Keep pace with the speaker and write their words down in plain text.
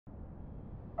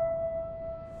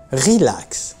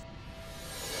Relax.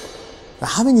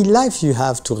 How many lives you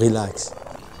have to relax?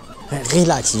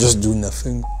 Relax, just do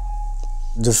nothing.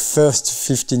 The first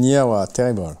 15 years were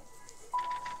terrible.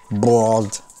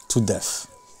 Bored to death.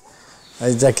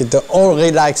 It's like the whole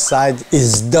relaxed side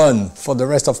is done for the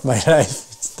rest of my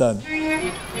life. It's done.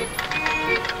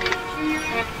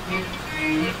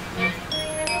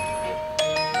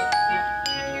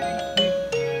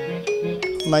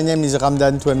 My name is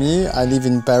Ramdane Touhami. I live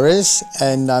in Paris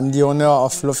and I'm the owner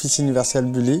of Officine Universelle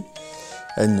Buly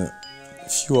and a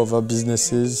few other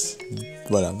businesses.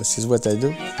 Voilà, this is what I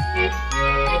do.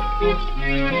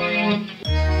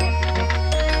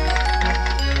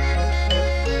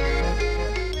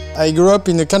 I grew up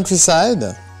in the countryside,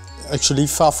 actually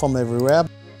far from everywhere.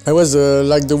 I was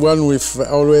like the one with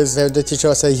always the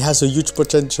teacher said he has a huge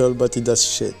potential, but he does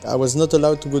shit. I was not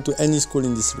allowed to go to any school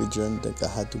in this region. Like I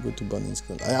had to go to boarding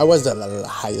school. I was the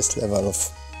highest level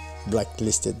of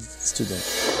blacklisted student.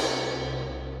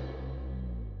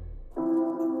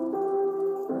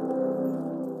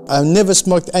 I've never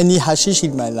smoked any hashish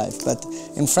in my life, but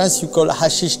in France you call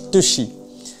hashish touchy.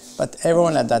 But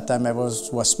everyone at that time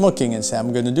was smoking and said,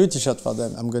 I'm going to do a t-shirt for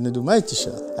them. I'm going to do my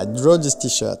t-shirt. I drew this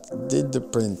t-shirt, did the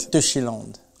print,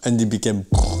 Touchyland, and it became...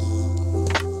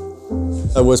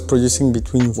 I was producing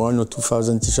between 1,000 or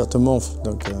 2,000 t-shirts a month.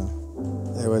 So,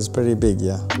 it was pretty big,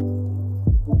 yeah.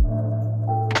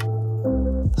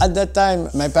 At that time,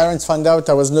 my parents found out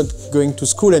I was not going to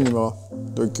school anymore.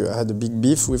 I had a big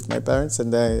beef with my parents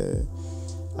and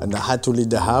I had to leave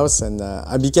the house and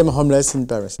I became homeless in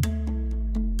Paris.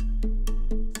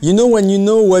 You know, when you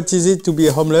know what is it to be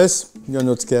homeless, you're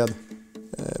not scared.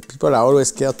 People are always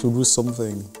scared to lose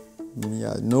something.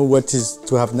 Yeah, know what is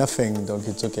to have nothing, donc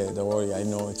it's okay, don't worry, I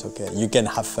know it's okay. You can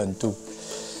have fun too.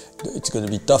 It's going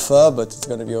to be tougher, but it's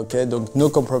going to be okay, donc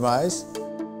no compromise.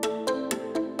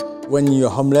 When you're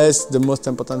homeless, the most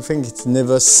important thing is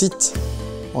never sit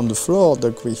on the floor,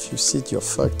 donc if you sit, you're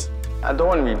fucked. I don't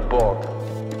want to be bored.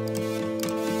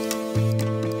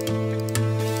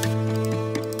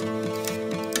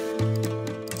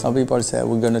 Some people say,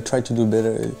 we're going to try to do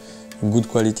better, good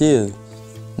quality.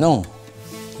 No,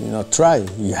 you know, try.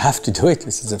 You have to do it.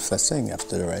 This is the first thing.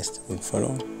 After the rest will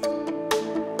follow.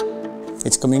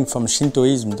 It's coming from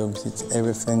Shintoism. It's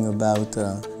everything about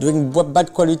doing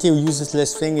bad quality or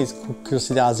useless thing is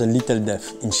considered as a little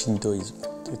death in Shintoism.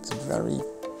 It's very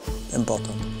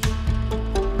important.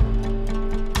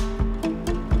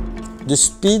 The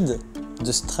speed,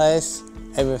 the stress,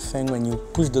 everything, when you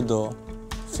push the door,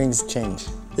 things change.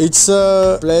 It's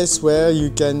a place where you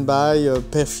can buy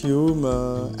perfume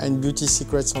and beauty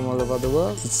secrets from all over the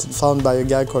world. It's founded by a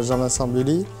guy called Jean-Vincent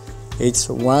Buly. It's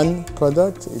one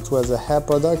product. It was a hair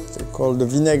product called the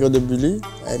Vinaigre de Buly,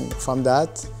 and from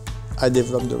that, I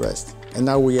developed the rest. And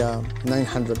now we are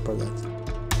 900 products.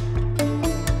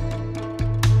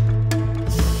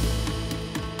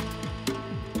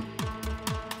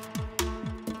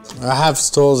 I have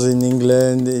stores in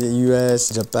England, US,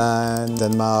 Japan,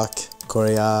 Denmark,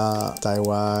 Korea,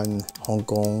 Taiwan, Hong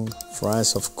Kong,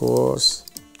 France, of course.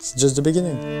 It's just the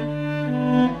beginning.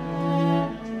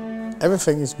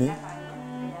 Everything is me.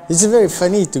 It's very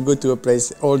funny to go to a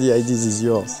place, all the ideas is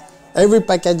yours. Every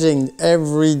packaging,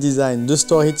 every design, the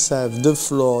store itself, the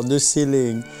floor, the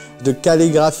ceiling, the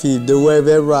calligraphy, the way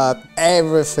they wrap,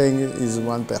 everything is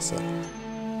one person.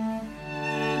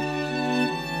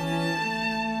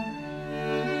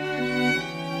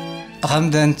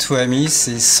 Ramdane Touhami,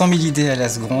 c'est 100 000 idées à la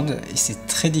seconde et c'est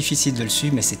très difficile de le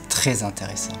suivre, mais c'est très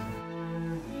intéressant.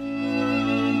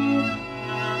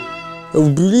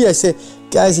 Buly, I say,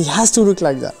 guys, it has to look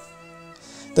like that.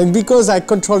 Then because I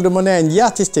control the money and the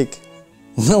artistic,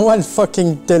 no one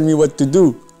fucking tell me what to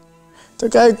do.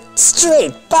 Okay,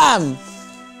 straight, bam!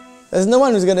 There's no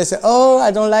one who's gonna say, oh,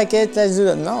 I don't like it, let's do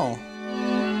that. No.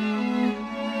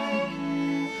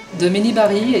 The mini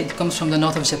bari, it comes from the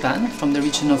north of Japan, from the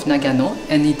region of Nagano,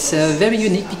 and it's very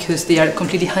unique because they are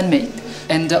completely handmade.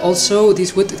 And also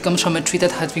this wood comes from a tree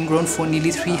that has been grown for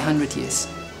nearly 300 years.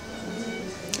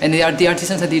 And they are the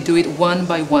artisans that they do it one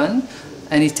by one,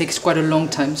 and it takes quite a long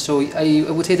time, so I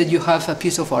would say that you have a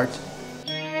piece of art.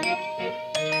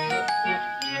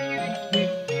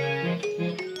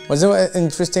 What's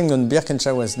interesting on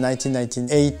Birkenstock was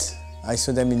 1998. I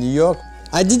saw them in New York.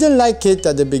 I didn't like it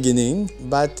at the beginning,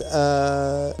 but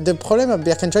the problem of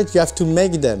Birkenstock, you have to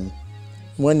make them.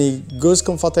 When it goes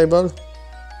comfortable,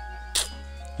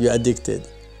 you're addicted.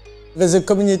 There's a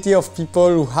community of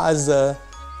people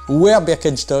who wear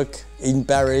Birkenstock in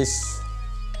Paris,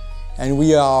 and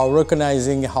we are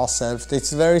recognizing ourselves.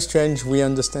 It's very strange, we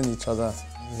understand each other.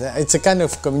 It's a kind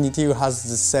of community who has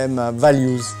the same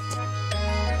values.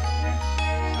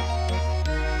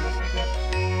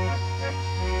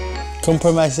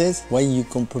 Compromises? Why you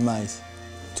compromise?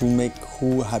 To make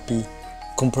who happy?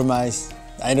 Compromise?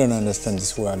 I don't understand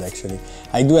this word actually.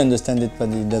 I do understand it, but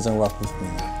it doesn't work with me.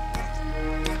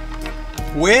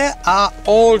 Where are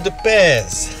all the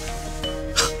pairs?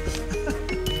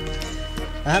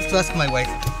 I have to ask my wife.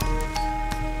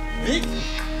 Vic,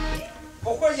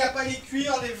 pourquoi il n'y a pas les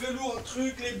cuirs, les velours,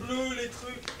 trucs, les bleus, les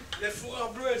trucs? Les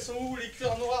fourrures bleues, elles sont où? Les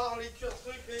cuirs noirs, les cuirs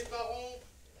trucs, les marrons?